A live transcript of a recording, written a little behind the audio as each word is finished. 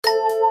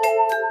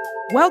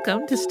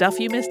Welcome to Stuff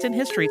You Missed in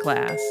History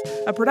Class,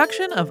 a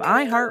production of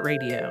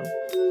iHeartRadio.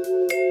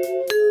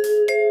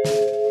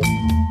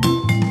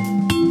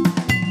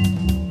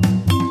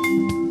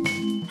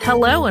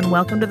 Hello and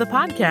welcome to the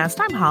podcast.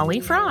 I'm Holly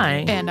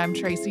Fry. And I'm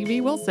Tracy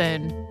V.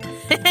 Wilson.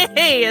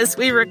 Hey, as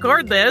we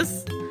record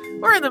this,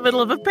 we're in the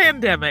middle of a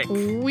pandemic.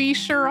 We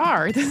sure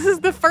are. This is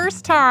the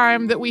first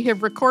time that we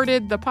have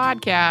recorded the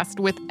podcast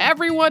with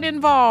everyone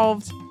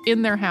involved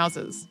in their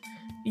houses.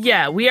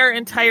 Yeah, we are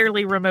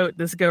entirely remote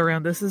this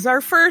go-around. This is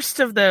our first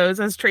of those,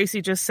 as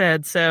Tracy just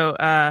said.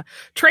 So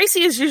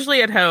Tracy is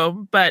usually at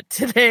home, but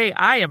today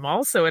I am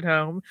also at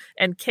home.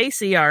 And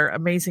Casey, our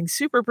amazing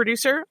super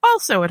producer,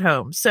 also at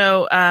home.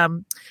 So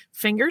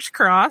fingers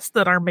crossed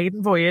that our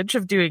maiden voyage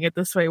of doing it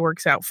this way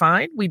works out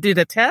fine. We did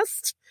a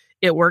test.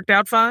 It worked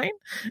out fine.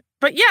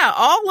 But yeah,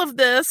 all of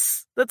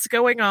this that's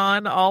going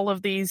on, all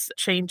of these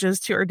changes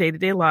to our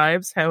day-to-day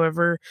lives,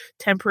 however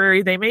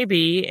temporary they may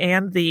be,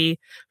 and the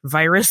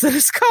virus that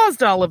has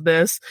caused all of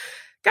this,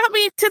 got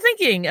me to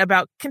thinking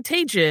about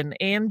contagion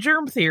and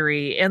germ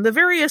theory and the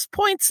various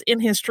points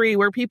in history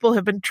where people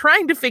have been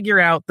trying to figure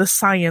out the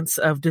science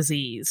of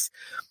disease.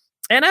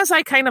 And as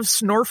I kind of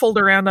snorkeled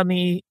around on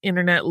the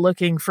internet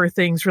looking for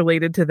things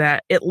related to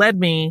that, it led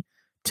me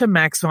to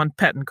Max von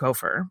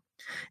Pettenkofer.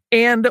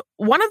 And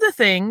one of the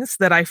things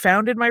that I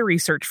found in my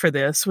research for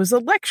this was a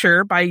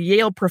lecture by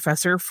Yale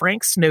professor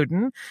Frank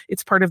Snowden.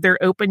 It's part of their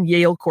open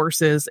Yale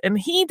courses. And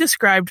he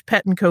described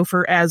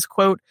Pettenkofer as,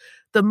 quote,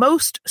 the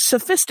most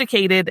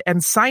sophisticated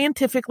and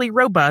scientifically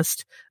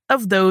robust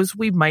of those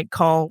we might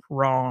call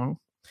wrong.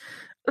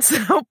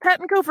 So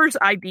Pettenkofer's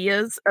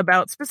ideas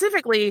about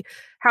specifically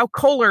how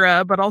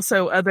cholera, but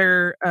also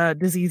other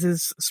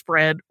diseases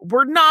spread,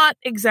 were not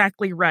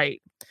exactly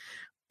right.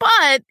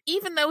 But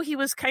even though he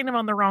was kind of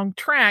on the wrong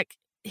track,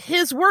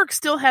 his work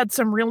still had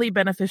some really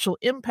beneficial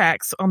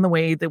impacts on the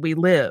way that we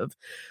live.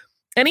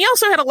 And he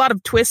also had a lot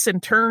of twists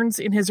and turns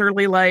in his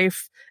early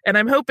life. And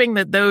I'm hoping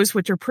that those,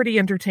 which are pretty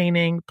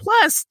entertaining,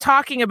 plus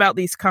talking about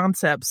these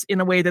concepts in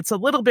a way that's a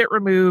little bit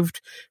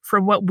removed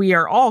from what we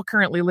are all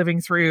currently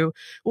living through,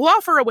 will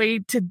offer a way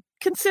to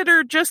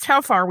consider just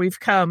how far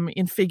we've come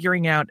in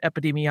figuring out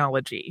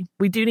epidemiology.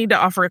 We do need to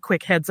offer a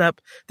quick heads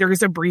up. There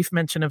is a brief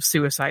mention of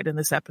suicide in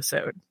this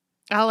episode.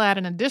 I'll add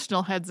an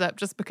additional heads up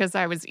just because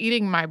I was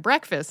eating my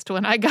breakfast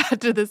when I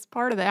got to this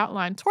part of the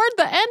outline. Toward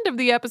the end of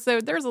the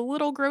episode, there's a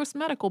little gross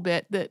medical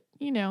bit that,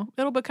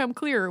 it'll become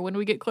clearer when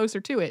we get closer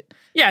to it.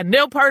 Yeah,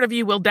 no part of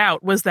you will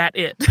doubt, was that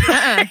it?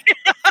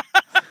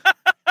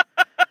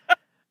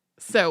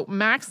 So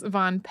Max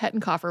von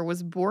Pettenkofer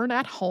was born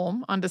at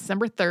Holm on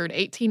December 3rd,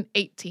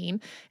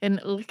 1818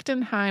 in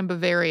Lichtenheim,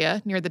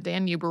 Bavaria, near the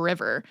Danube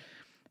River.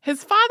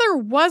 His father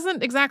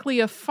wasn't exactly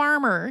a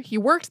farmer. He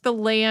worked the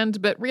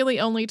land, but really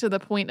only to the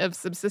point of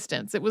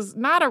subsistence. It was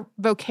not a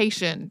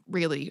vocation,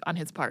 really, on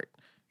his part.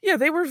 Yeah,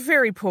 they were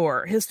very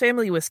poor. His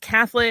family was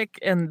Catholic,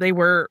 and they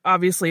were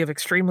obviously of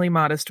extremely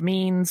modest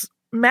means.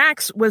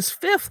 Max was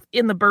fifth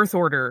in the birth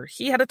order.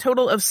 He had a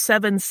total of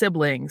 7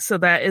 siblings, so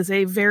that is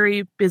a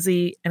very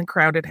busy and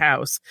crowded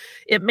house.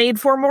 It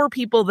made for more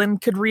people than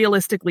could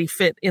realistically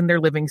fit in their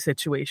living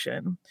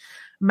situation.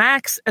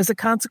 Max, as a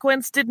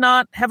consequence, did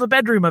not have a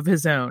bedroom of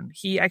his own.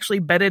 He actually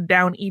bedded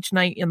down each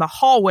night in the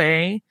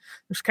hallway.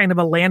 There's kind of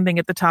a landing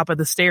at the top of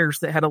the stairs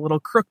that had a little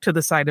crook to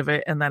the side of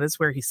it, and that is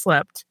where he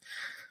slept.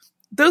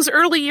 Those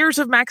early years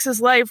of Max's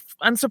life,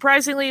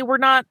 unsurprisingly, were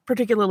not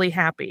particularly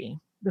happy.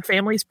 The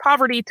family's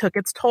poverty took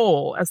its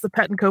toll, as the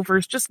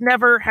Pettenkofers just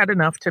never had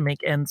enough to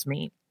make ends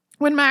meet.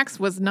 When Max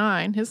was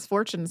 9, his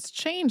fortunes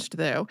changed,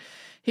 though.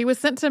 He was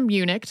sent to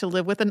Munich to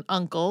live with an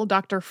uncle,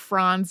 Dr.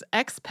 Franz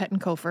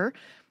Pettenkofer.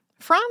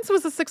 Franz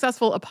was a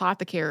successful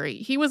apothecary.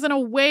 He was in a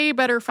way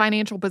better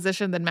financial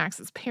position than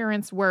Max's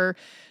parents were,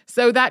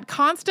 so that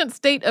constant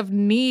state of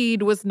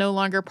need was no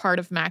longer part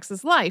of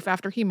Max's life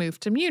after he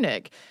moved to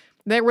Munich.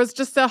 There was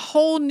just a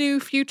whole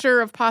new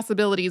future of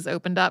possibilities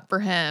opened up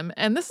for him,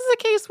 and this is a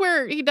case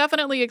where he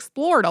definitely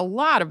explored a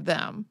lot of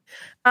them.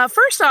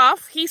 First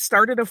off, he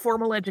started a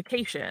formal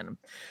education.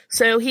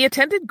 So he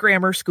attended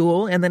grammar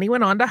school, and then he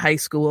went on to high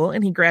school,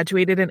 and he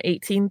graduated in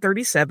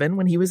 1837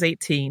 when he was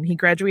 18. He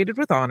graduated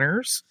with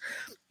honors.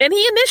 And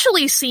he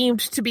initially seemed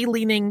to be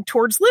leaning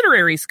towards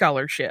literary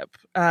scholarship.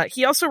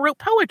 He also wrote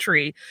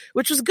poetry,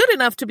 which was good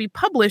enough to be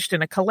published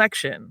in a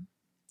collection.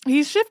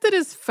 He shifted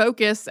his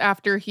focus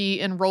after he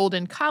enrolled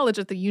in college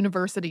at the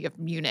University of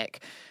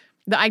Munich.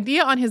 The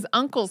idea on his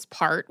uncle's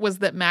part was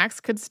that Max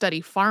could study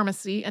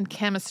pharmacy and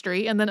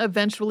chemistry and then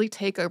eventually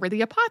take over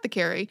the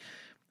apothecary.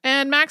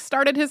 And Max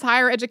started his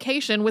higher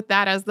education with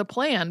that as the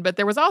plan, but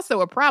there was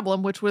also a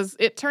problem, which was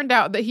it turned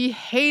out that he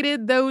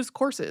hated those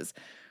courses.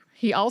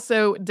 He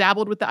also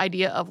dabbled with the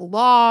idea of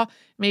law,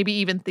 maybe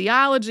even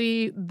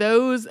theology.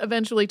 Those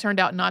eventually turned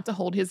out not to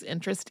hold his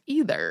interest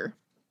either.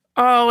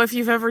 Oh, if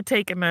you've ever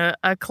taken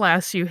a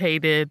class you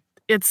hated,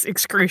 it's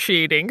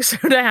excruciating. So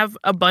to have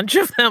a bunch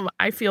of them,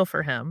 I feel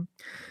for him.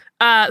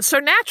 So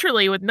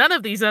naturally, with none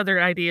of these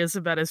other ideas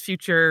about his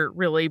future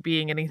really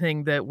being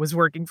anything that was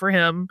working for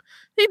him,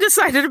 he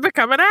decided to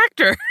become an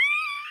actor.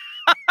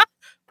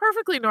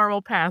 perfectly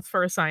normal path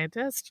for a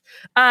scientist.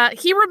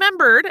 He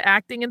remembered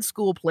acting in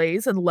school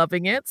plays and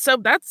loving it, so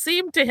that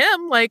seemed to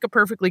him like a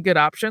perfectly good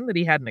option that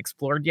he hadn't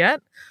explored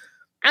yet.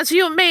 As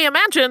you may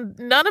imagine,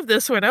 none of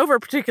this went over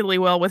particularly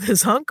well with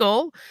his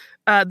uncle.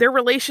 Their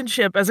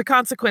relationship, as a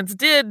consequence,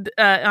 did,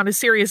 on a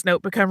serious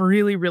note, become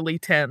really, really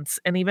tense.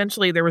 And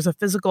eventually there was a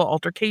physical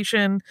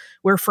altercation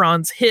where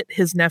Franz hit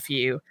his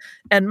nephew.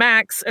 And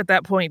Max, at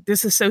that point,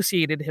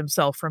 disassociated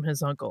himself from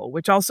his uncle,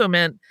 which also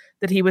meant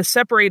that he was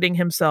separating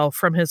himself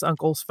from his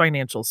uncle's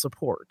financial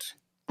support.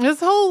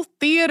 This whole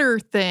theater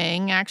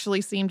thing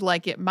actually seemed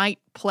like it might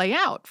play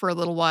out for a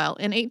little while.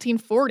 In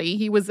 1840,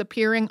 he was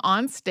appearing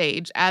on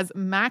stage as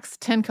Max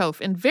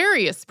Pettenkofer in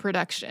various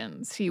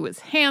productions. He was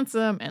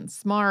handsome and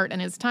smart, and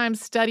his time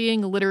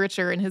studying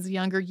literature in his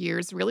younger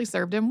years really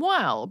served him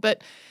well.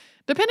 But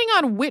depending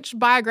on which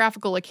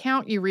biographical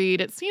account you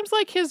read, it seems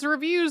like his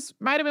reviews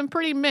might have been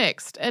pretty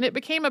mixed, and it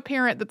became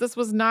apparent that this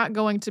was not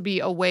going to be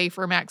a way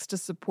for Max to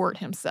support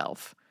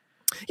himself.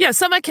 Yeah,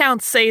 some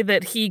accounts say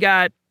that he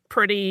got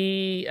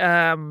pretty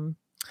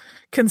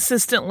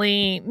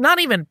consistently not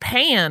even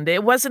panned.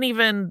 It wasn't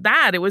even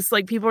that. It was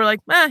like people were like,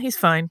 he's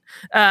fine.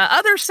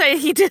 Others say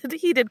he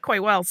did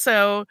quite well.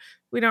 So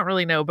we don't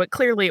really know, but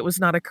clearly it was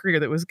not a career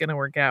that was going to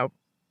work out.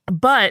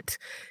 But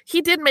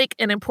he did make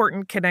an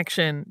important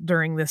connection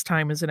during this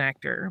time as an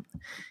actor.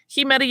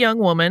 He met a young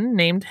woman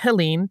named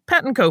Helene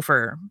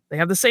Pettenkofer. They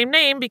have the same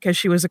name because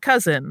she was a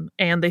cousin,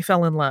 and they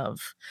fell in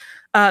love.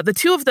 The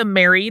two of them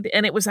married,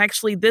 and it was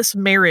actually this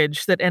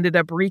marriage that ended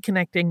up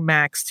reconnecting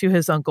Max to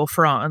his uncle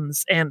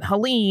Franz, and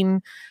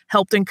Helene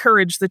helped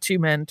encourage the two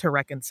men to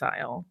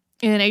reconcile.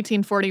 In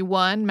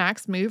 1841,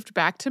 Max moved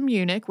back to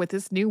Munich with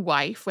his new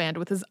wife, and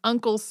with his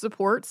uncle's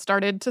support,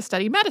 started to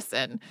study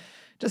medicine.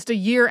 Just a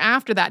year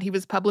after that, he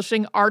was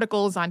publishing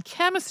articles on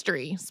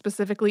chemistry,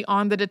 specifically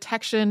on the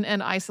detection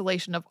and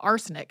isolation of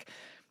arsenic.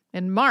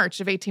 In March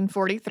of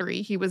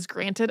 1843, he was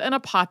granted an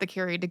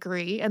apothecary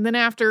degree, and then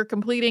after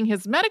completing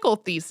his medical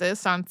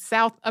thesis on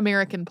South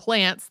American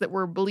plants that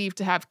were believed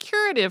to have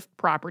curative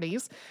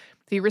properties,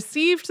 he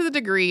received the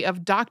degree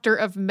of Doctor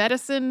of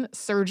Medicine,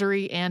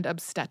 Surgery, and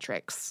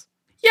Obstetrics.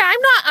 Yeah,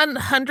 I'm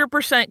not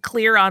 100%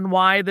 clear on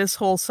why this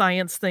whole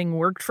science thing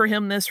worked for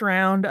him this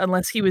round,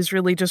 unless he was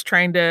really just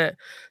trying to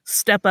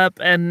step up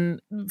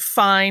and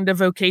find a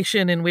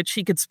vocation in which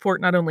he could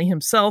support not only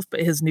himself,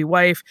 but his new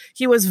wife.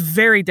 He was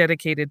very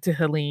dedicated to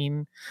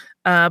Helene.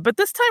 But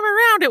this time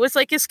around, it was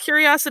like his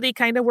curiosity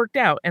kind of worked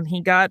out, and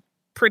he got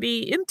pretty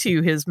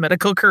into his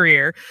medical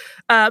career.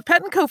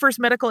 Pettenkofer's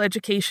medical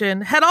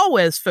education had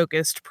always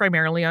focused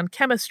primarily on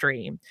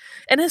chemistry,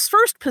 and his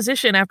first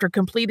position after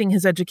completing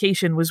his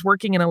education was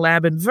working in a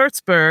lab in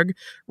Würzburg,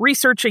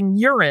 researching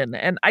urine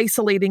and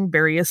isolating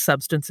various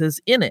substances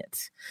in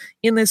it.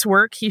 In this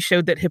work, he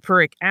showed that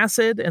hippuric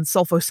acid and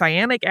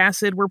sulfocyanic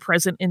acid were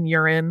present in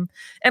urine,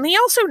 and he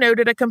also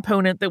noted a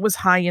component that was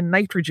high in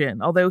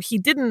nitrogen, although he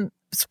didn't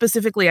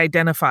specifically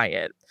identify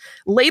it.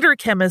 Later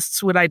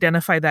chemists would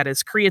identify that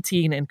as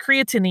creatine and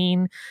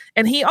creatinine,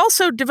 and he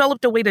also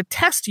developed a way to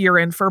test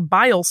urine for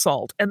bile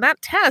salt, and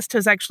that test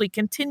has actually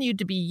continued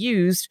to be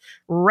used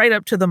right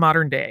up to the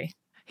modern day.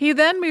 He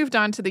then moved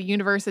on to the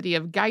University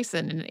of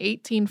Gießen in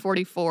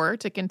 1844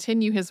 to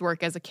continue his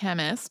work as a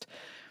chemist.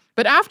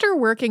 But after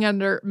working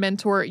under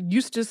mentor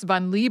Justus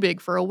von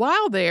Liebig for a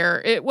while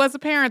there, it was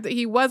apparent that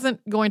he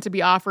wasn't going to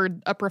be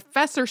offered a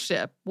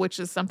professorship, which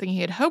is something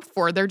he had hoped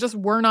for. There just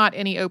were not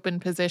any open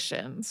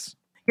positions.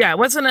 Yeah, it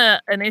wasn't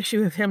an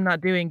issue of him not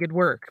doing good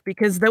work,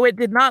 because though it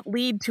did not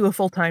lead to a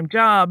full-time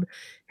job,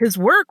 his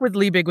work with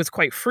Liebig was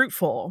quite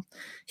fruitful.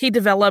 He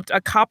developed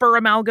a copper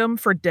amalgam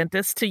for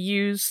dentists to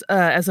use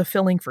as a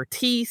filling for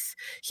teeth.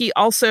 He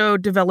also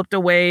developed a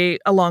way,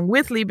 along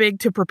with Liebig,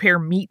 to prepare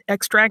meat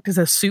extract as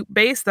a soup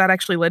base. That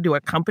actually led to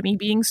a company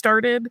being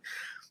started.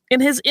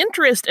 And his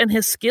interest and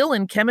his skill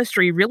in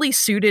chemistry really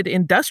suited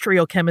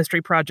industrial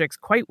chemistry projects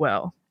quite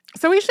well.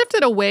 So he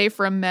shifted away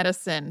from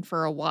medicine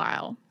for a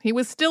while. He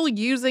was still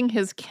using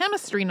his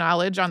chemistry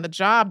knowledge on the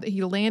job that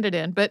he landed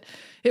in, but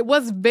it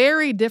was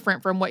very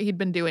different from what he'd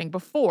been doing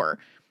before.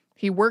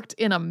 He worked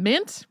in a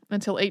mint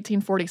until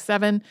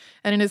 1847,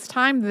 and in his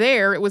time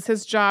there, it was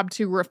his job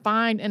to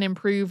refine and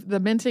improve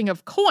the minting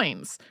of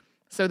coins,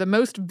 so the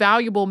most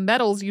valuable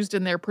metals used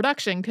in their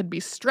production could be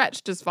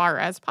stretched as far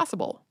as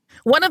possible.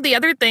 One of the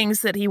other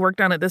things that he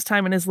worked on at this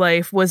time in his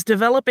life was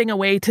developing a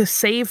way to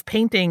save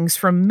paintings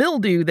from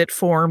mildew that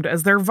formed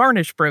as their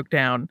varnish broke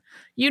down.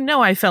 You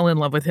know I fell in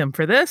love with him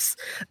for this.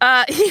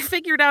 He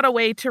figured out a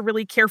way to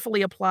really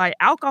carefully apply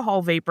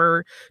alcohol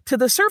vapor to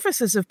the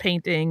surfaces of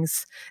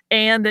paintings,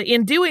 and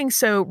in doing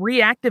so,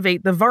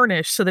 reactivate the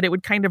varnish so that it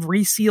would kind of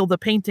reseal the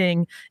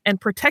painting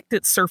and protect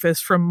its surface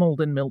from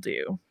mold and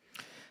mildew.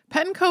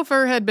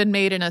 Pettenkofer had been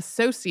made an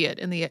associate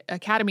in the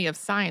Academy of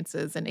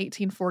Sciences in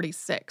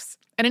 1846.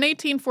 And in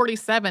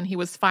 1847, he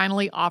was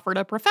finally offered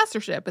a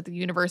professorship at the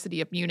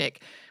University of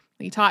Munich.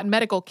 He taught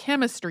medical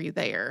chemistry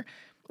there.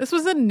 This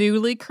was a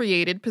newly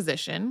created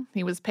position.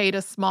 He was paid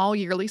a small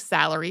yearly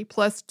salary,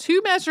 plus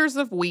 2 measures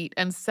of wheat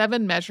and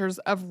 7 measures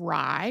of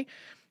rye.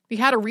 He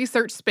had a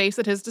research space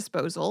at his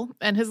disposal,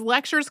 and his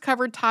lectures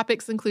covered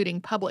topics including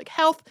public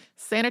health,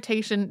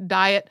 sanitation,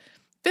 diet,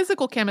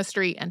 physical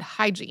chemistry, and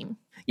hygiene.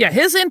 Yeah,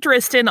 his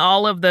interest in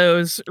all of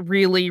those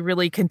really,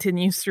 really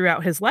continues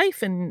throughout his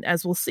life, and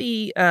as we'll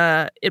see,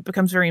 it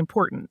becomes very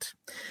important.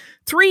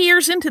 3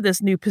 years into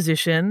this new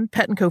position,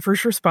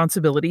 Pettenkofer's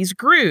responsibilities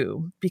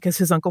grew because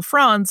his uncle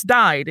Franz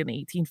died in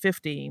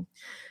 1850.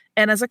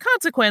 And as a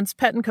consequence,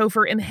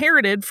 Pettenkofer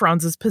inherited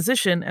Franz's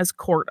position as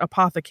court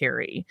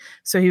apothecary.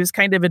 So he was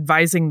kind of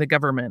advising the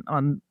government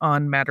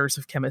on matters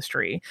of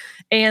chemistry.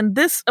 And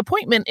this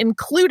appointment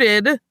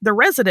included the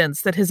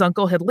residence that his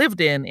uncle had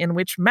lived in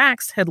which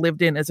Max had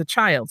lived in as a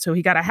child. So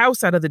he got a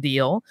house out of the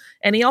deal,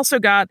 and he also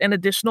got an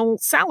additional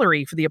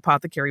salary for the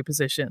apothecary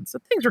position. So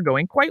things are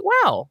going quite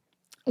well.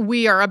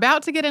 We are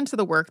about to get into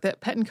the work that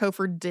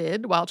Pettenkofer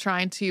did while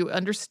trying to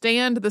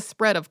understand the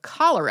spread of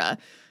cholera.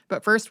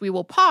 But first, we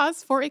will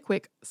pause for a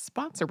quick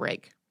sponsor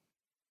break.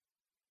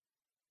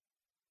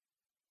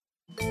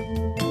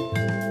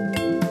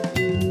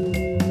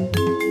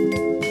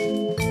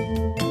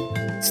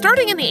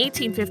 Starting in the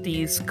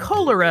 1850s,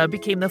 cholera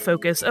became the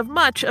focus of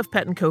much of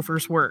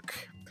Pettenkofer's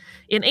work.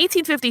 In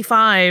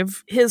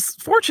 1855, his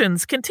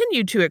fortunes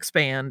continued to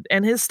expand,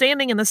 and his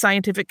standing in the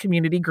scientific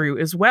community grew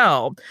as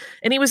well.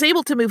 And he was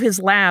able to move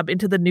his lab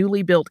into the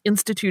newly built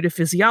Institute of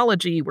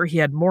Physiology, where he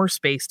had more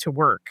space to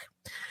work.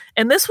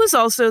 And this was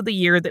also the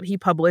year that he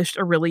published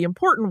a really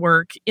important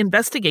work,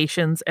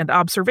 Investigations and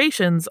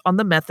Observations on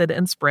the Method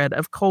and Spread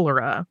of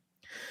Cholera.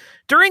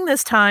 During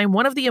this time,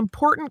 one of the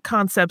important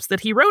concepts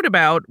that he wrote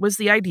about was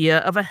the idea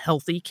of a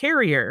healthy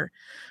carrier.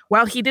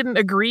 While he didn't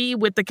agree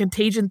with the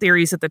contagion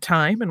theories at the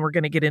time, and we're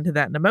going to get into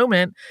that in a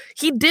moment,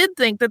 he did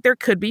think that there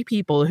could be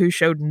people who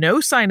showed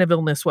no sign of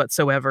illness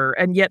whatsoever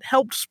and yet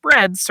helped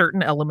spread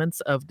certain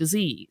elements of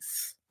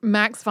disease.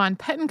 Max von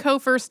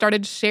Pettenkofer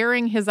started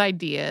sharing his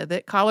idea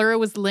that cholera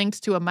was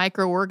linked to a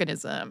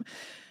microorganism.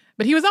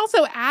 But he was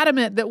also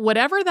adamant that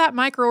whatever that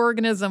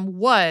microorganism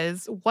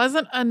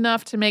wasn't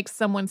enough to make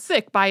someone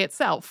sick by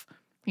itself.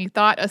 He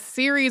thought a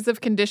series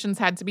of conditions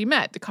had to be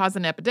met to cause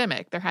an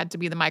epidemic. There had to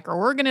be the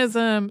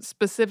microorganism,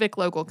 specific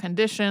local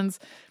conditions,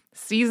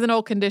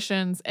 seasonal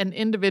conditions, and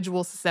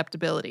individual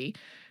susceptibility.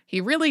 He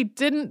really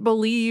didn't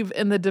believe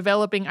in the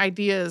developing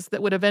ideas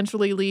that would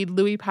eventually lead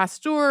Louis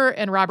Pasteur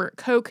and Robert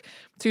Koch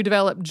to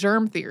develop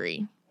germ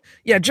theory.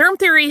 Yeah, germ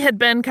theory had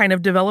been kind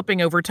of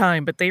developing over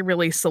time, but they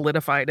really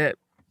solidified it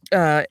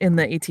in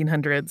the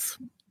 1800s.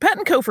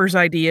 Pettenkofer's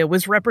idea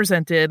was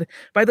represented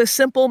by the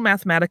simple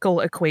mathematical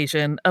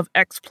equation of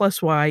x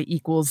plus y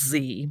equals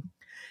z.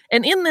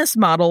 And in this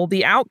model,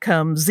 the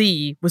outcome,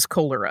 z, was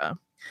cholera.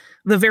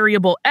 The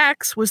variable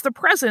x was the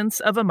presence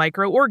of a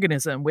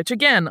microorganism, which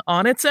again,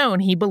 on its own,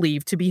 he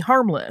believed to be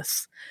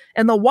harmless.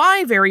 And the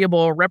y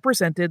variable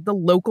represented the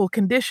local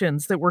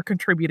conditions that were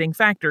contributing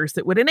factors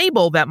that would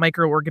enable that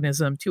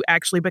microorganism to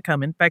actually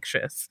become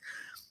infectious.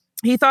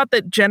 He thought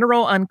that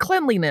general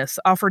uncleanliness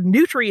offered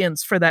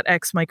nutrients for that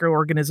X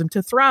microorganism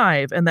to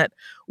thrive, and that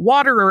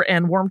water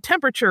and warm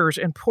temperatures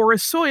and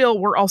porous soil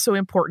were also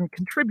important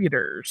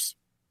contributors.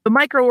 The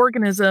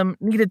microorganism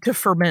needed to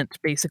ferment,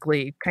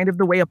 basically, kind of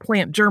the way a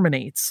plant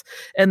germinates.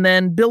 And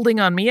then, building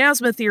on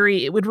miasma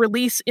theory, it would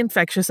release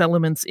infectious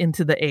elements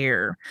into the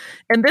air.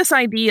 And this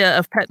idea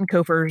of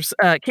Pettenkofer's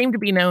came to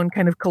be known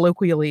kind of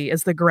colloquially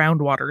as the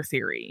groundwater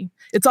theory.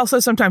 It's also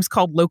sometimes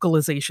called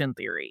localization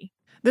theory.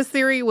 This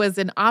theory was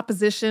in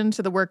opposition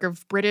to the work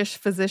of British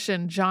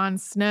physician John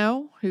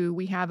Snow, who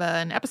we have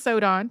an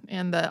episode on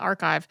in the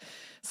archive.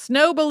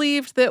 Snow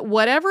believed that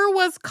whatever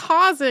was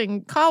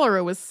causing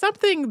cholera was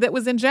something that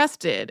was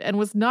ingested and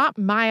was not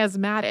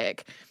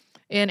miasmatic.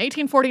 In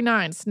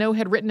 1849, Snow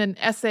had written an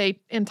essay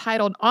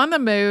entitled On the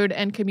Mode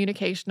and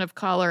Communication of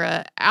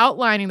Cholera,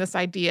 outlining this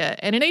idea.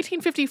 And in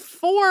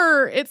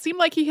 1854, it seemed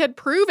like he had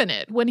proven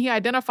it when he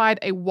identified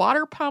a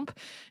water pump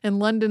in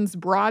London's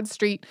Broad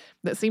Street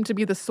that seemed to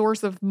be the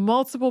source of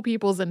multiple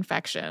people's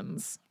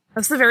infections.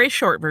 That's the very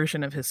short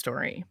version of his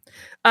story.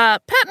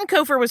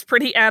 Pettenkofer was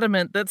pretty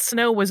adamant that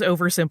Snow was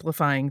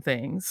oversimplifying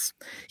things.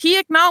 He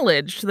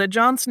acknowledged that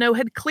John Snow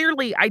had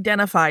clearly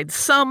identified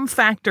some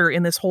factor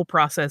in this whole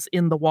process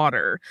in the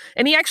water,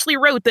 and he actually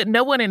wrote that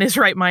no one in his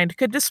right mind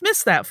could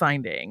dismiss that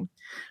finding.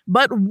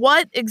 But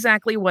what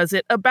exactly was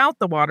it about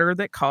the water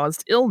that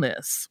caused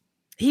illness?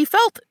 He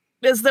felt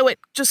as though it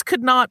just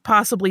could not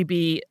possibly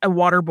be a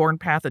waterborne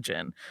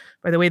pathogen.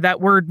 By the way, that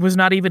word was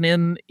not even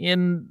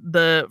in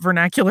the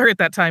vernacular at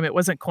that time. It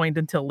wasn't coined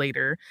until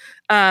later.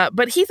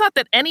 But he thought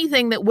that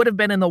anything that would have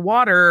been in the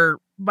water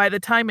by the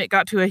time it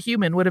got to a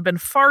human would have been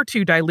far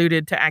too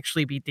diluted to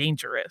actually be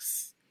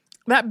dangerous.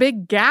 That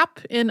big gap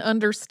in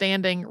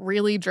understanding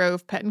really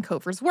drove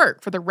Pettenkofer's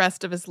work for the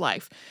rest of his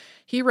life.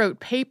 He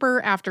wrote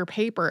paper after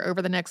paper over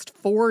the next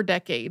 4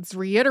 decades,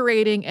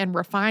 reiterating and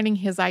refining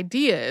his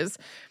ideas.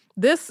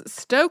 This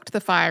stoked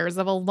the fires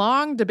of a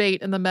long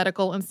debate in the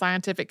medical and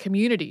scientific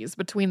communities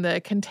between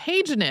the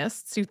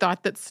contagionists who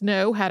thought that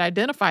Snow had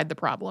identified the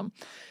problem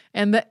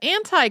and the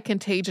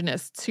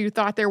anti-contagionists who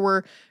thought there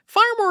were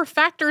far more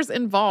factors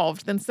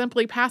involved than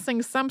simply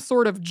passing some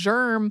sort of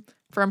germ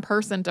from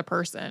person to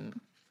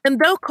person. And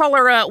though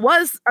cholera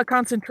was a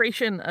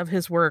concentration of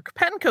his work,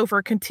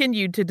 Pettenkofer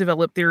continued to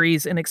develop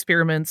theories and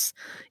experiments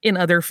in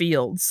other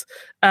fields.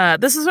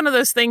 This is one of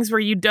those things where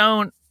you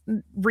don't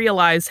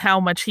realize how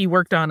much he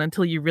worked on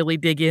until you really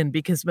dig in,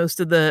 because most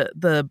of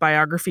the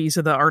biographies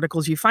or the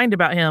articles you find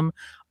about him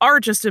are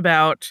just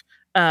about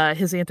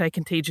his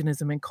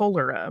anti-contagionism and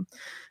cholera.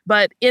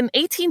 But in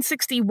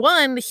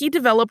 1861, he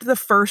developed the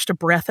first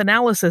breath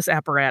analysis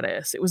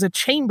apparatus. It was a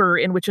chamber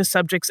in which a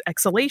subject's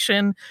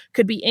exhalation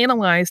could be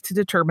analyzed to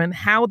determine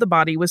how the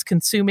body was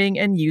consuming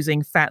and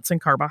using fats and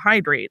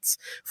carbohydrates,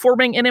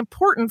 forming an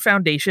important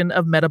foundation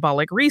of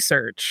metabolic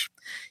research.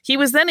 He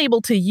was then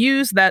able to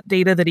use that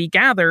data that he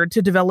gathered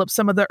to develop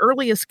some of the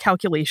earliest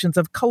calculations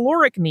of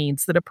caloric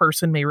needs that a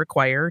person may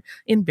require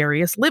in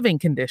various living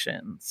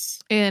conditions.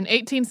 In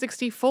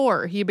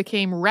 1864, he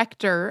became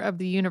rector of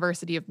the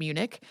University of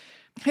Munich.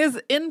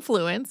 His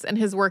influence and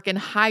his work in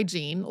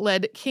hygiene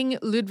led King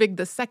Ludwig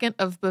II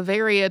of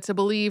Bavaria to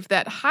believe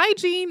that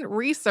hygiene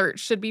research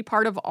should be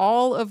part of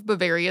all of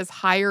Bavaria's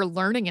higher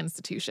learning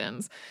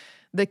institutions.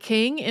 The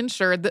king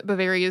ensured that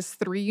Bavaria's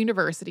 3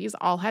 universities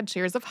all had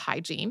chairs of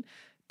hygiene.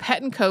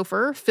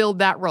 Pettenkofer filled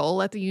that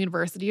role at the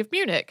University of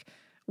Munich.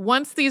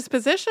 Once these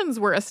positions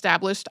were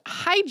established,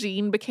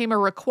 hygiene became a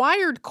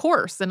required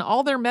course in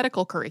all their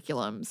medical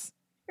curriculums.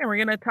 And we're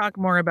going to talk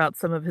more about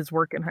some of his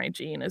work in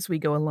hygiene as we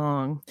go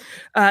along.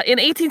 In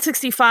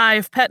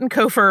 1865,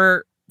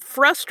 Pettenkofer,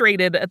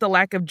 frustrated at the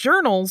lack of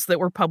journals that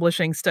were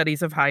publishing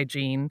studies of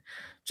hygiene,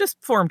 just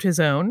formed his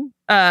own.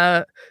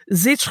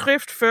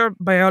 Zeitschrift für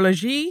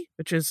Biologie,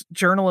 which is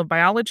Journal of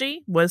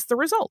Biology, was the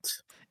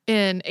result.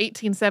 In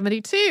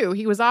 1872,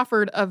 he was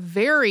offered a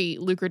very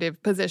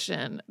lucrative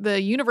position.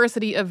 The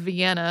University of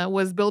Vienna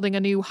was building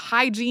a new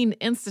hygiene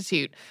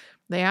institute.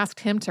 They asked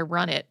him to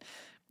run it.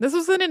 This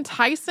was an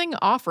enticing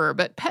offer,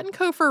 but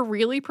Pettenkofer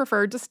really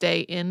preferred to stay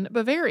in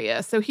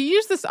Bavaria. So he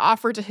used this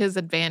offer to his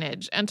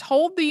advantage and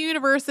told the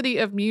University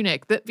of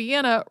Munich that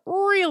Vienna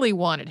really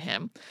wanted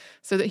him,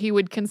 so that he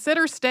would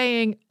consider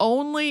staying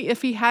only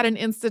if he had an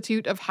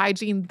institute of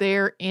hygiene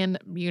there in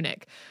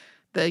Munich.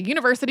 The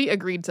university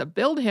agreed to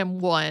build him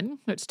one,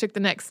 which took the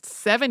next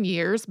 7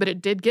 years, but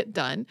it did get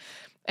done.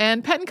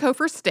 And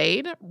Pettenkofer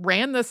stayed,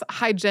 ran this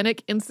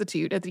hygienic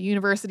institute at the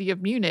University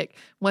of Munich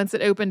once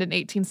it opened in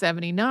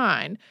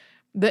 1879.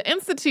 The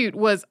institute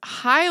was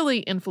highly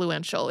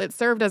influential. It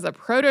served as a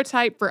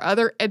prototype for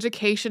other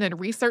education and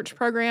research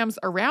programs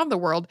around the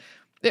world.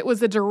 It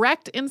was a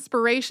direct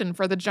inspiration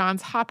for the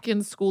Johns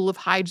Hopkins School of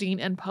Hygiene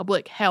and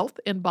Public Health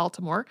in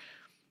Baltimore.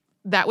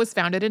 That was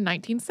founded in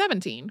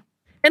 1917.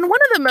 And one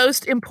of the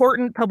most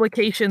important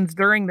publications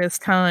during this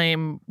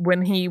time,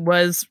 when he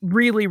was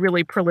really,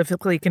 really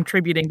prolifically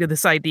contributing to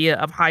this idea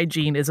of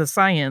hygiene as a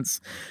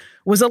science,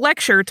 was a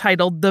lecture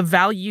titled The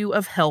Value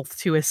of Health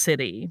to a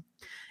City.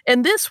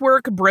 And this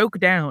work broke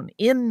down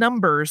in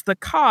numbers the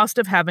cost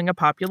of having a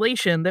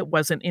population that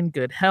wasn't in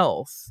good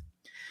health.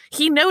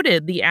 He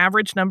noted the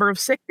average number of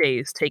sick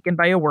days taken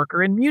by a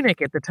worker in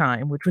Munich at the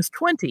time, which was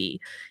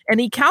 20, and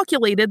he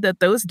calculated that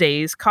those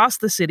days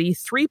cost the city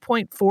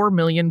 3.4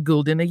 million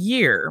gulden a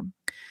year.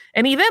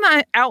 And he then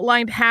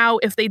outlined how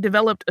if they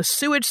developed a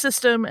sewage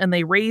system and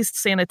they raised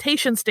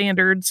sanitation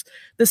standards,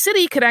 the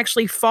city could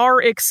actually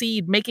far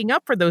exceed making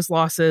up for those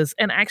losses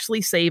and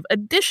actually save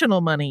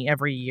additional money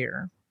every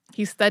year.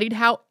 He studied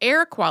how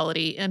air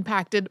quality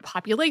impacted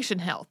population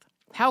health,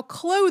 how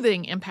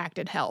clothing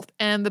impacted health,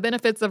 and the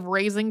benefits of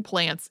raising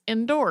plants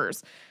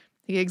indoors.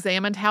 He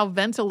examined how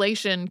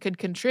ventilation could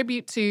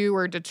contribute to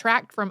or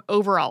detract from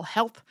overall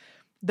health.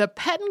 The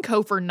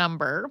Pettenkofer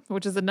number,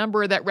 which is a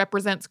number that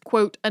represents,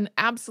 quote, an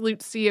absolute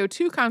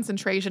CO2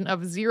 concentration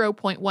of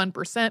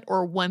 0.1%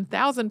 or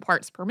 1,000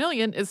 parts per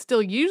million, is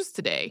still used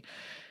today.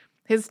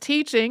 His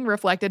teaching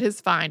reflected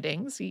his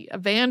findings. He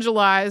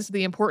evangelized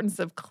the importance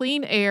of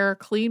clean air,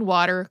 clean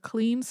water,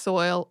 clean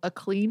soil, a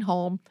clean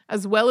home,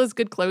 as well as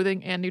good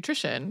clothing and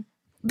nutrition.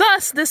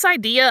 Thus, this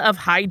idea of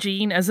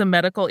hygiene as a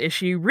medical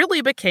issue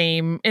really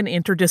became an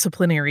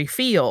interdisciplinary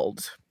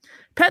field.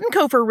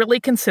 Pettenkofer really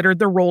considered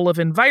the role of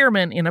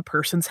environment in a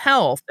person's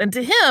health, and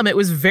to him, it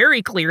was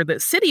very clear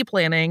that city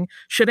planning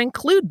should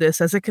include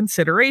this as a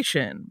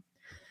consideration.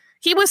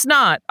 He was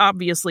not,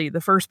 obviously,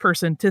 the first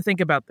person to think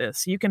about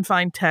this. You can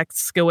find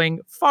texts going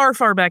far,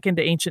 far back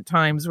into ancient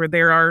times where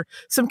there are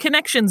some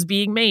connections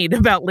being made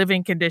about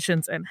living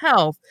conditions and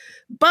health.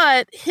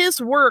 But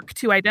his work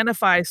to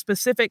identify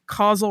specific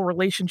causal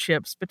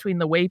relationships between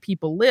the way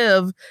people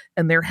live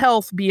and their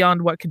health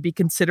beyond what could be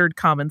considered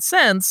common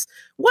sense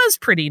was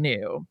pretty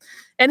new.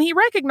 And he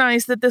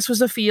recognized that this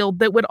was a field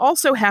that would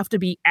also have to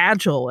be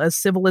agile as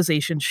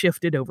civilization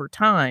shifted over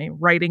time,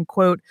 writing,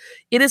 quote,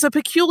 "It is a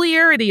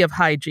peculiarity of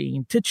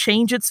hygiene to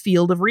change its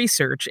field of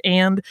research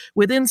and,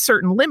 within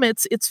certain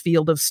limits, its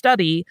field of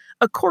study,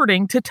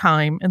 according to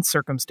time and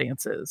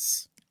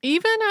circumstances."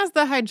 Even as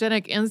the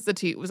Hygienic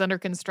Institute was under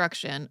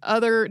construction,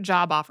 other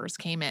job offers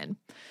came in.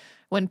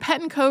 When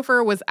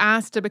Pettenkofer was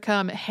asked to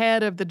become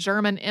head of the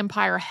German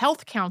Empire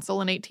Health Council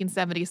in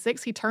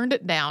 1876, he turned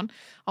it down,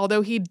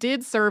 although he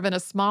did serve in a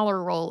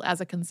smaller role as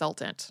a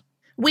consultant.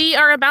 We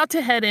are about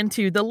to head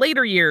into the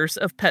later years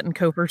of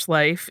Pettenkofer's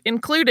life,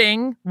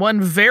 including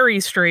one very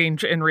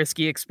strange and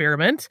risky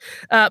experiment.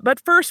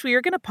 But first, we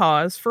are going to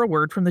pause for a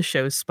word from the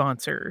show's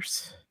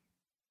sponsors.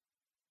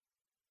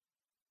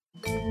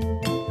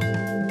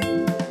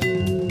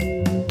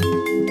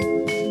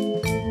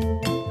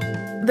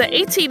 The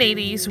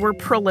 1880s were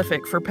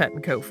prolific for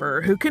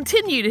Pettenkofer, who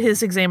continued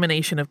his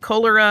examination of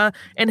cholera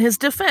and his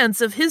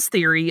defense of his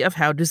theory of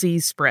how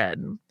disease spread.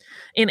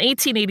 In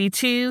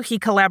 1882, he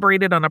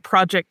collaborated on a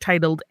project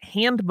titled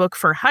Handbook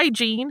for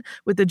Hygiene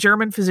with the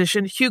German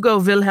physician Hugo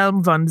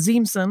Wilhelm von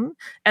Siemssen,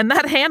 and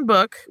that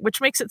handbook,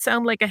 which makes it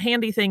sound like a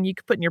handy thing you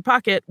could put in your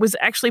pocket, was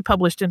actually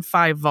published in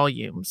 5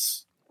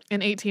 volumes. In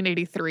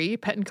 1883,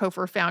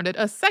 Pettenkofer founded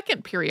a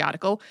second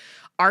periodical,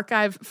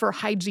 Archive for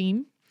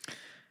Hygiene.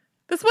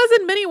 This was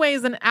in many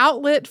ways an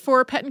outlet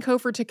for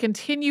Pettenkofer to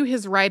continue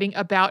his writing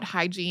about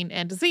hygiene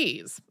and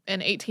disease.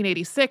 In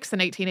 1886 and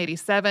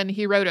 1887,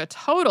 he wrote a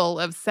total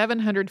of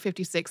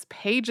 756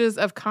 pages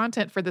of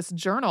content for this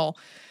journal.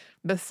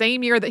 The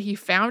same year that he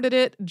founded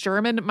it,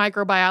 German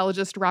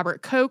microbiologist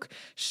Robert Koch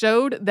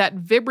showed that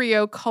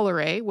Vibrio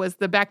cholerae was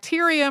the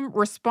bacterium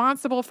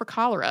responsible for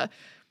cholera.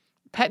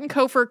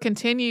 Pettenkofer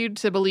continued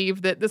to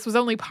believe that this was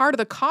only part of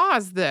the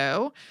cause,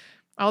 though.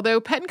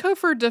 Although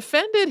Pettenkofer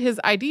defended his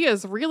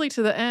ideas really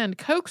to the end,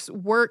 Koch's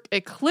work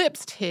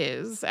eclipsed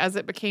his as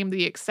it became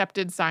the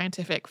accepted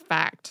scientific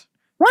fact.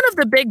 One of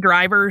the big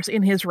drivers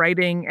in his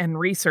writing and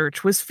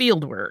research was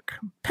fieldwork.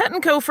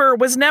 Pettenkofer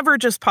was never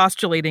just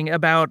postulating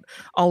about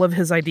all of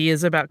his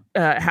ideas about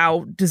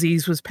how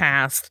disease was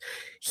passed.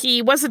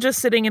 He wasn't just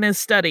sitting in his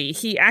study.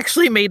 He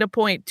actually made a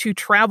point to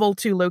travel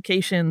to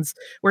locations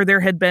where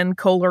there had been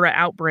cholera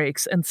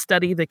outbreaks and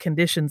study the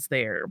conditions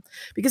there,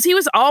 because he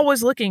was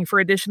always looking for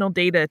additional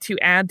data to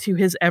add to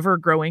his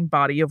ever-growing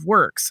body of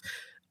works,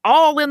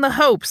 all in the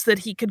hopes that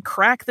he could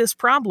crack this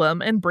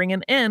problem and bring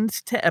an end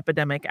to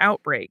epidemic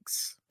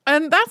outbreaks.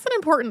 And that's an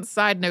important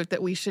side note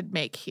that we should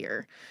make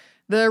here.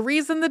 The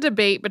reason the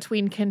debate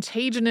between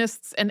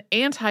contagionists and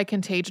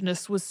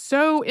anti-contagionists was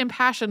so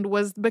impassioned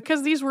was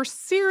because these were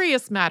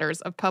serious matters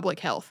of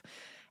public health.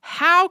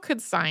 How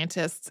could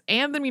scientists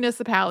and the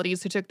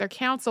municipalities who took their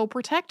counsel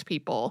protect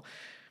people?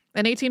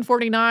 In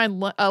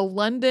 1849, a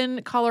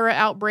London cholera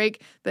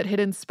outbreak that had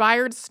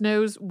inspired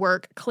Snow's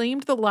work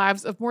claimed the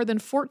lives of more than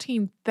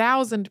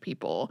 14,000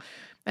 people.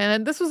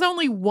 And this was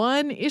only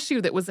one issue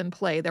that was in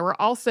play. There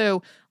were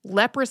also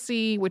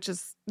leprosy, which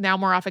is now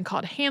more often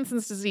called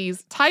Hansen's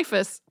disease,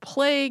 typhus,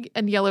 plague,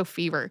 and yellow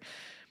fever.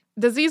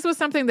 Disease was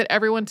something that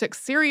everyone took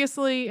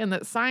seriously and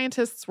that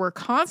scientists were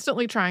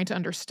constantly trying to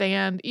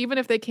understand, even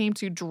if they came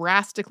to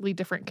drastically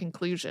different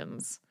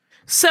conclusions.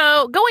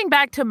 So, going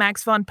back to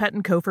Max von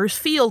Pettenkofer's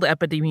field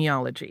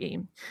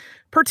epidemiology,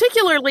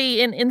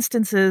 particularly in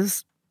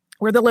instances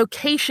where the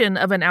location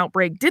of an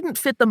outbreak didn't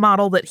fit the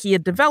model that he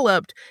had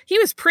developed, he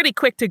was pretty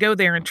quick to go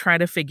there and try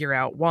to figure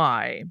out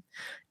why.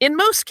 In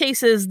most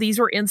cases, these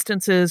were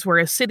instances where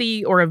a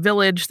city or a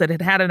village that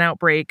had had an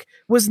outbreak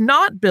was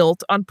not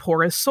built on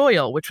porous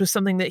soil, which was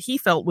something that he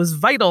felt was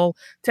vital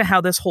to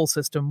how this whole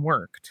system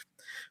worked.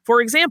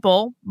 For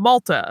example,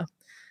 Malta.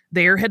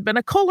 There had been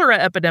a cholera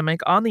epidemic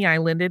on the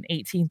island in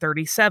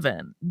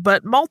 1837,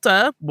 but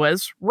Malta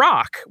was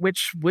rock,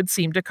 which would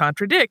seem to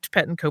contradict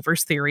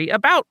Pettenkofer's theory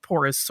about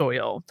porous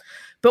soil.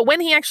 But when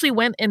he actually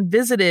went and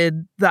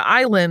visited the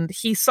island,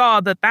 he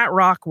saw that that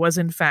rock was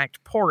in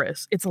fact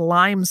porous. It's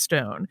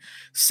limestone.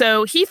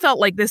 So he felt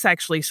like this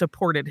actually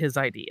supported his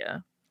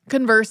idea.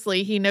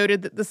 Conversely, he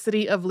noted that the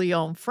city of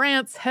Lyon,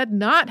 France, had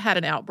not had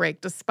an outbreak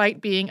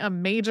despite being a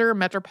major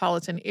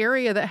metropolitan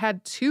area that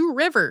had 2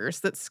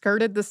 rivers that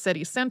skirted the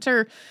city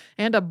center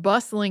and a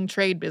bustling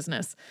trade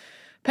business.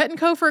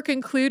 Pettenkofer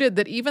concluded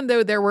that even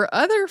though there were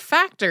other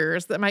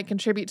factors that might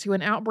contribute to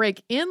an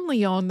outbreak in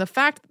Lyon, the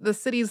fact that the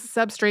city's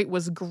substrate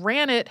was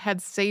granite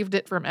had saved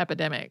it from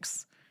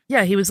epidemics.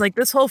 Yeah, he was like,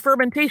 this whole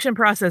fermentation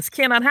process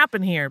cannot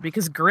happen here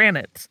because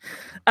granite.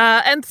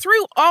 And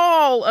through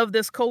all of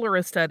this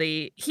cholera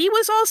study, he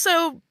was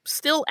also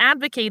still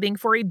advocating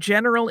for a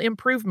general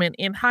improvement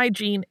in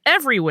hygiene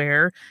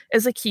everywhere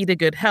as a key to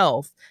good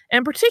health,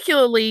 and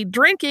particularly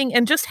drinking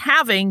and just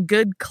having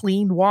good,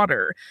 clean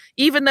water,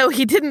 even though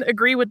he didn't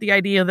agree with the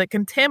idea that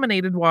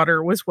contaminated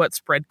water was what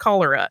spread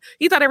cholera.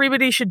 He thought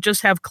everybody should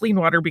just have clean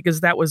water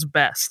because that was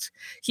best.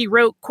 He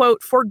wrote,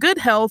 quote, "For good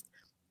health,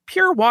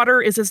 pure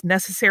water is as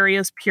necessary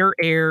as pure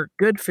air,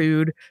 good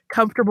food,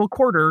 comfortable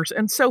quarters,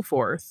 and so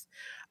forth.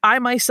 I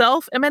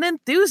myself am an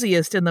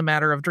enthusiast in the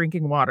matter of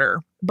drinking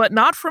water, but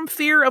not from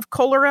fear of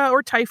cholera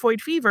or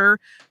typhoid fever,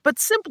 but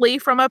simply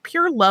from a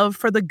pure love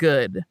for the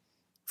good.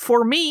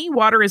 For me,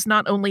 water is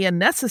not only a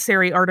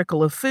necessary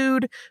article of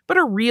food, but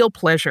a real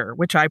pleasure,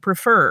 which I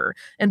prefer,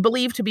 and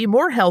believe to be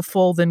more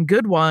healthful than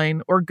good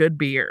wine or good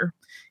beer."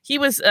 He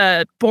was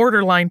a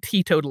borderline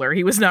teetotaler.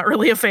 He was not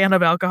really a fan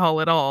of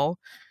alcohol at all.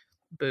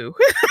 Boo.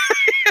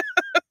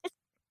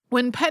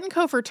 When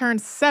Pettenkofer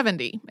turned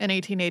 70 in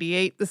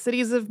 1888, the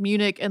cities of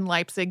Munich and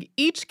Leipzig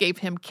each gave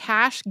him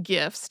cash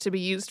gifts to be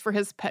used for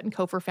his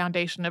Pettenkofer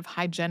Foundation of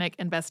Hygienic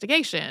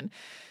Investigation.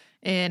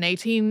 In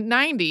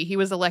 1890, he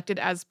was elected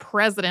as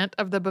president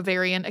of the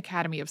Bavarian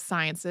Academy of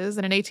Sciences,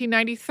 and in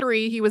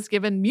 1893, he was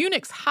given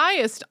Munich's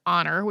highest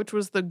honor, which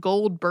was the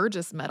Gold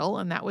Burgess Medal,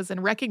 and that was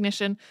in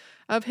recognition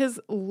of his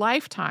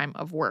lifetime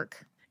of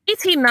work.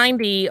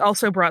 1890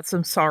 also brought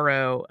some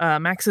sorrow.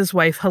 Max's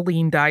wife,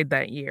 Helene, died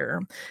that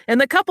year.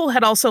 And the couple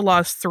had also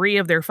lost 3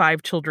 of their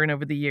 5 children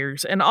over the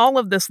years. And all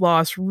of this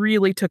loss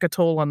really took a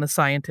toll on the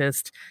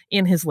scientist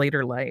in his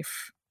later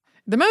life.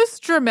 The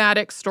most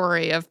dramatic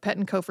story of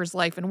Pettenkofer's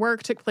life and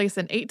work took place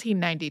in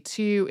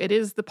 1892. It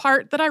is the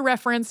part that I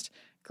referenced,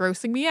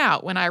 grossing me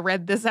out when I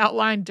read this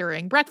outline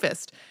during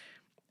breakfast.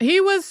 He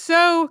was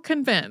so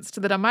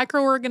convinced that a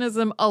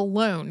microorganism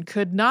alone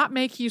could not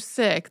make you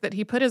sick that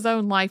he put his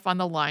own life on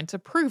the line to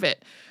prove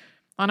it.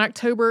 On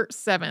October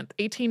 7th,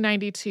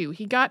 1892,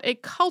 he got a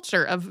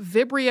culture of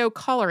Vibrio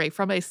cholerae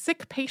from a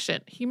sick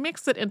patient. He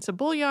mixed it into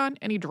bouillon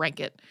and he drank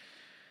it.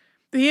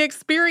 He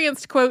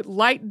experienced, quote,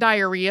 light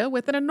diarrhea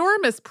with an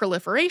enormous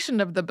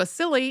proliferation of the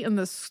bacilli in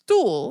the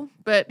stool,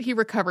 but he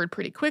recovered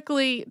pretty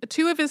quickly.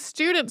 2 of his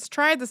students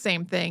tried the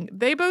same thing.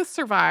 They both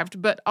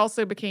survived, but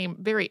also became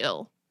very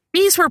ill.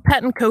 These were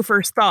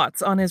Pettenkofer's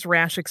thoughts on his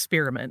rash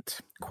experiment.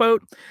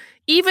 Quote,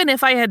 even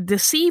if I had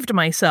deceived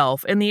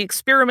myself and the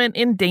experiment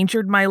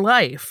endangered my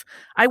life,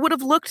 I would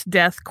have looked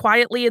death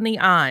quietly in the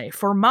eye,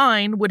 for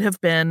mine would have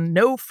been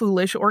no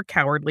foolish or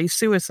cowardly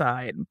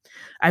suicide.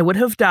 I would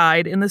have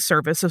died in the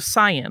service of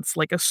science,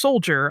 like a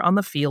soldier on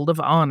the field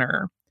of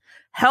honor.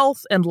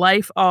 Health and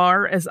life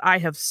are, as I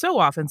have so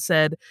often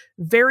said,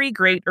 very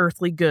great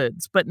earthly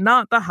goods, but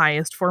not the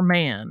highest for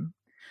man.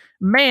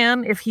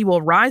 Man, if he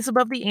will rise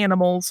above the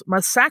animals,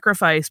 must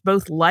sacrifice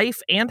both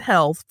life and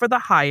health for the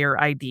higher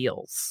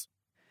ideals.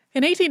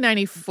 In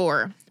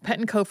 1894,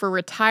 Pettenkofer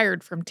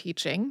retired from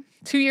teaching.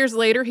 2 years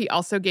later, he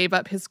also gave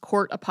up his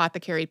court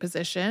apothecary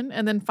position.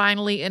 And then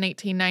finally, in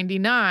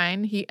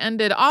 1899, he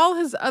ended all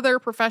his other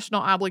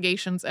professional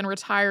obligations and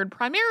retired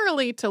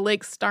primarily to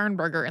Lake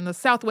Starnberger in the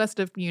southwest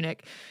of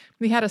Munich.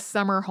 He had a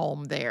summer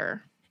home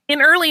there.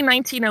 In early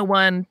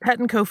 1901,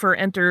 Pettenkofer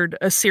entered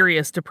a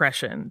serious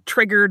depression,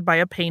 triggered by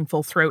a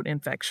painful throat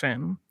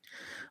infection.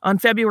 On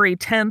February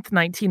 10th,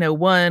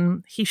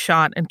 1901, he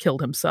shot and killed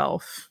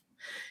himself.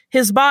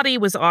 His body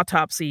was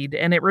autopsied,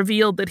 and it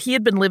revealed that he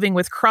had been living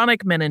with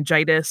chronic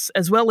meningitis,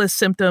 as well as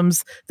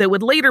symptoms that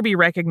would later be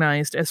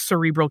recognized as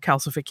cerebral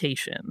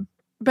calcification.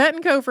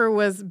 Pettenkofer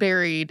was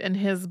buried in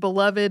his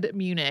beloved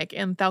Munich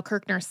in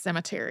Thalkirchner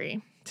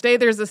Cemetery. Today,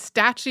 there's a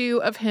statue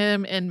of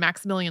him in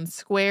Maximilian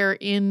Square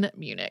in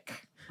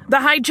Munich. The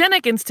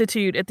Hygienic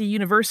Institute at the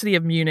University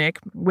of Munich,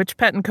 which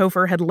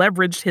Pettenkofer had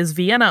leveraged his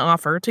Vienna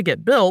offer to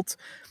get built,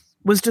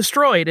 was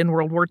destroyed in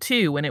World War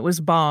II when it was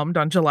bombed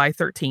on July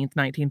 13,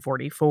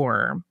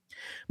 1944.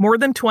 More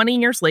than 20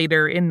 years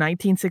later, in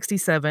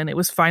 1967, it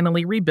was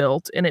finally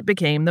rebuilt, and it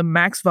became the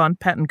Max von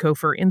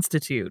Pettenkofer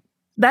Institute.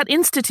 That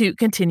institute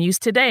continues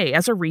today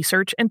as a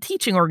research and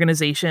teaching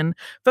organization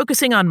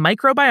focusing on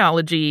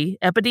microbiology,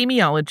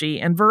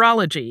 epidemiology, and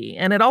virology,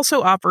 and it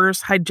also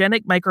offers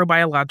hygienic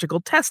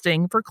microbiological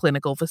testing for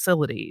clinical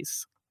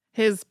facilities.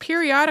 His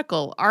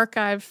periodical,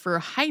 Archive for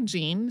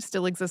Hygiene,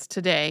 still exists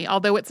today,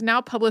 although it's now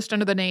published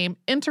under the name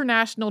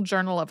International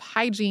Journal of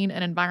Hygiene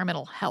and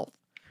Environmental Health.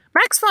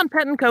 Max von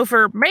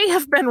Pettenkofer may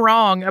have been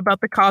wrong about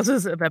the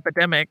causes of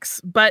epidemics,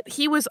 but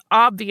he was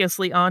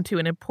obviously onto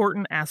an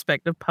important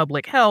aspect of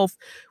public health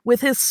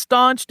with his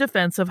staunch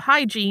defense of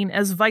hygiene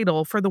as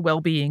vital for the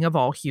well-being of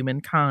all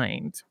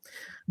humankind.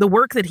 The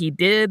work that he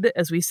did,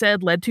 as we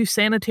said, led to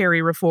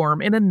sanitary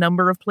reform in a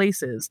number of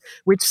places,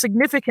 which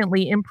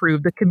significantly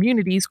improved the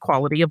community's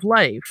quality of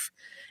life.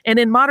 And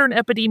in modern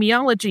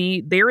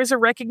epidemiology, there is a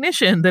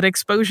recognition that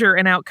exposure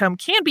and outcome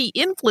can be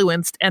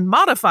influenced and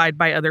modified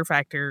by other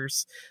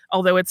factors,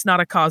 although it's not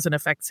a cause and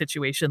effect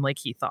situation like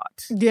he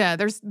thought. Yeah,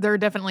 there are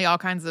definitely all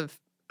kinds of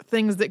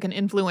things that can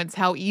influence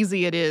how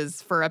easy it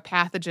is for a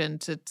pathogen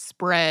to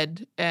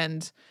spread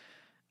and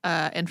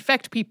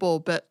infect people,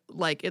 but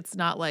like it's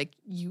not like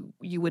you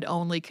would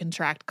only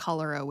contract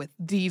cholera with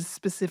these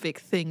specific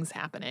things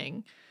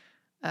happening,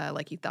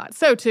 like he thought.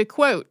 So to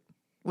quote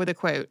with a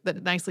quote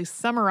that nicely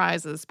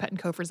summarizes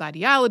Pettenkofer's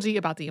ideology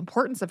about the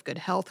importance of good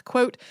health,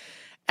 quote,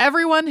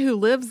 "Everyone who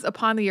lives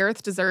upon the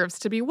earth deserves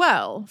to be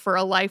well, for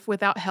a life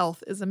without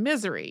health is a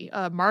misery,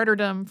 a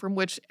martyrdom from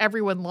which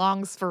everyone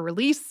longs for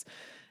release,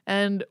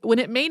 and when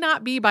it may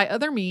not be by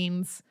other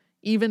means,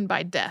 even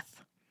by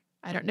death."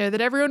 I don't know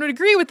that everyone would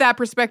agree with that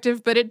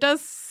perspective, but it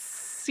does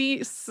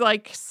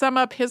sum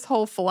up his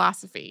whole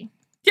philosophy.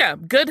 Yeah,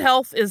 good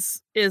health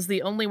is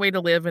the only way to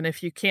live, and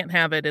if you can't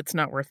have it, it's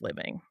not worth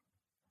living.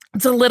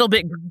 It's a little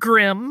bit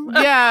grim.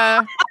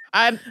 Yeah,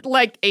 I'm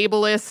like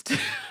ableist.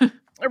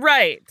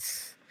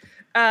 Right.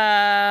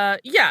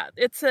 Yeah,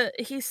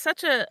 he's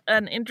such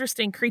an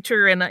interesting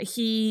creature, and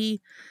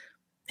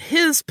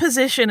his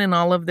position in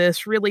all of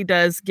this really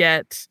does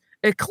get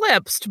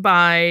eclipsed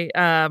by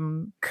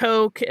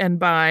Koch and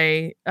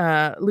by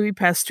Louis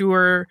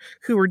Pasteur,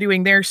 who were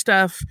doing their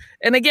stuff.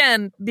 And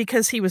again,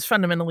 because he was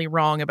fundamentally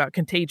wrong about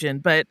contagion,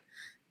 but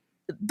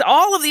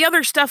all of the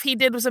other stuff he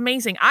did was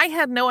amazing. I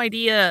had no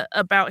idea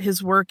about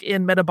his work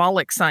in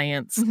metabolic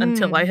science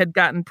until I had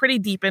gotten pretty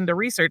deep into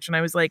research. And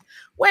I was like,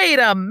 wait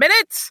a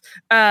minute,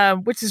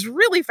 which is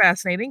really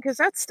fascinating because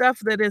that's stuff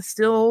that is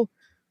still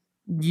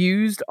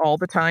used all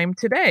the time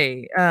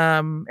today.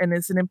 And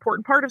it's an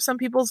important part of some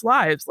people's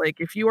lives. Like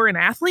if you are an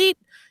athlete,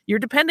 you're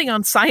depending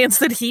on science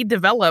that he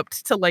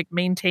developed to like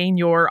maintain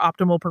your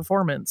optimal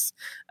performance.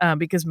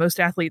 Because most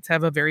athletes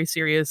have a very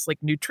serious like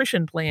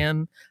nutrition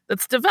plan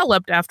that's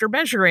developed after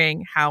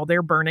measuring how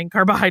they're burning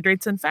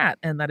carbohydrates and fat.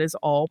 And that is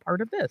all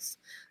part of this.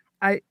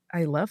 I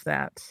love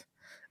that.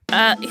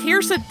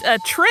 Here's a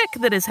trick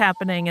that is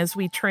happening as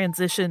we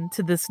transition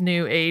to this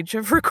new age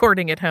of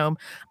recording at home.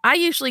 I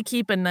usually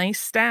keep a nice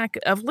stack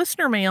of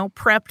listener mail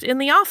prepped in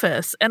the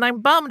office, and I'm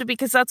bummed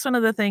because that's one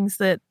of the things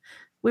that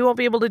we won't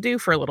be able to do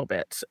for a little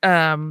bit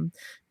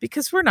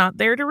because we're not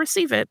there to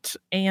receive it.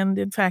 And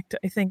in fact,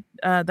 I think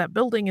that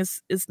building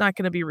is not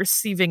going to be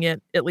receiving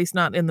it, at least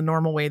not in the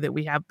normal way that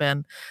we have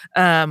been.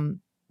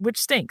 Which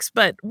stinks,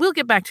 but we'll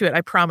get back to it, I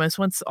promise,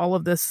 once all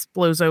of this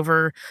blows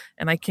over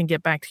and I can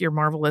get back to your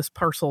marvelous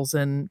parcels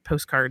and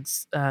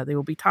postcards. They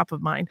will be top of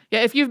mind.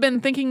 Yeah, if you've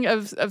been thinking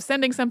of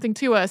sending something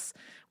to us,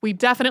 we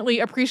definitely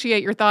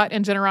appreciate your thought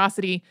and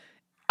generosity.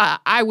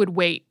 I would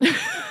wait.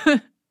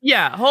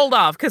 Yeah, hold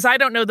off, because I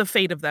don't know the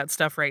fate of that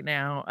stuff right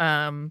now.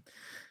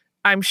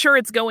 I'm sure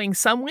it's going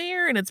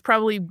somewhere, and it's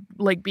probably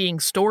like being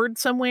stored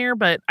somewhere,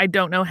 but I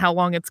don't know how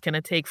long it's going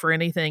to take for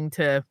anything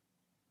to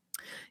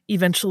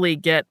eventually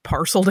get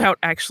parceled out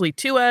actually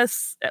to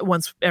us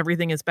once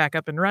everything is back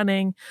up and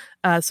running.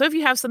 So if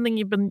you have something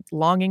you've been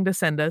longing to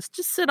send us,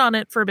 just sit on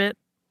it for a bit.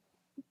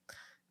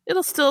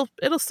 It'll still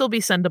be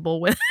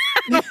sendable when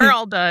we're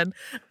all done.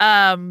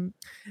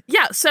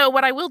 So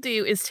what I will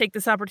do is take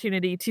this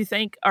opportunity to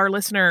thank our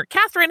listener,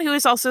 Catherine, who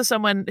is also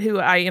someone who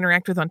I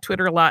interact with on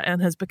Twitter a lot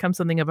and has become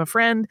something of a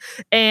friend.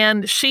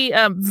 And she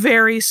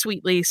very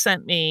sweetly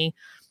sent me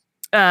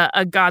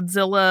a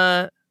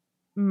Godzilla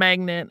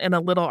magnet and a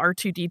little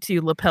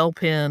R2-D2 lapel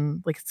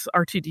pin, like it's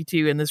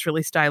R2-D2 in this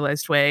really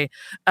stylized way,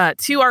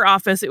 to our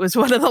office. It was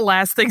one of the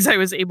last things I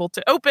was able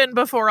to open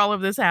before all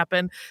of this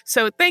happened.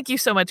 So thank you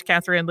so much,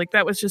 Catherine. Like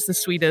that was just the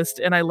sweetest.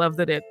 And I love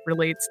that it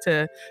relates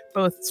to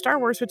both Star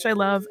Wars, which I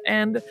love,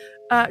 and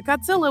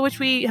Godzilla, which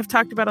we have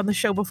talked about on the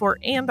show before,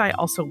 and I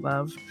also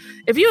love.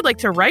 If you would like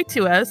to write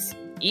to us,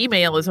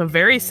 email is a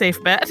very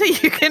safe bet.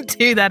 You can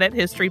do that at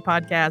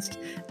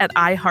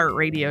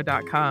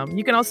historypodcast@iheartradio.com.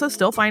 You can also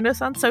still find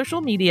us on social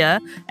media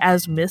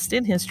as Missed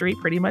in History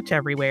pretty much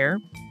everywhere.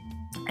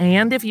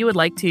 And if you would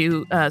like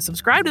to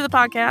subscribe to the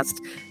podcast,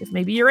 if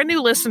maybe you're a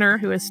new listener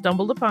who has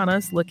stumbled upon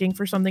us looking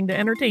for something to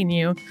entertain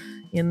you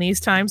in these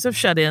times of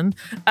shut-in,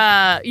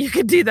 you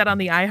can do that on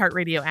the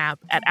iHeartRadio app,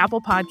 at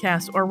Apple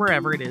Podcasts, or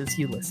wherever it is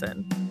you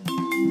listen.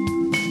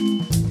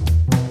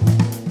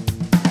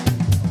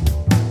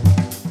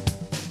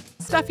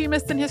 Stuff You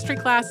Missed in History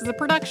Class is a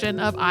production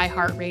of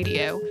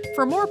iHeartRadio.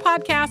 For more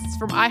podcasts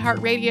from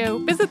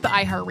iHeartRadio, visit the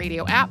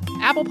iHeartRadio app,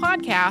 Apple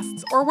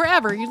Podcasts, or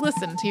wherever you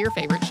listen to your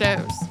favorite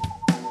shows.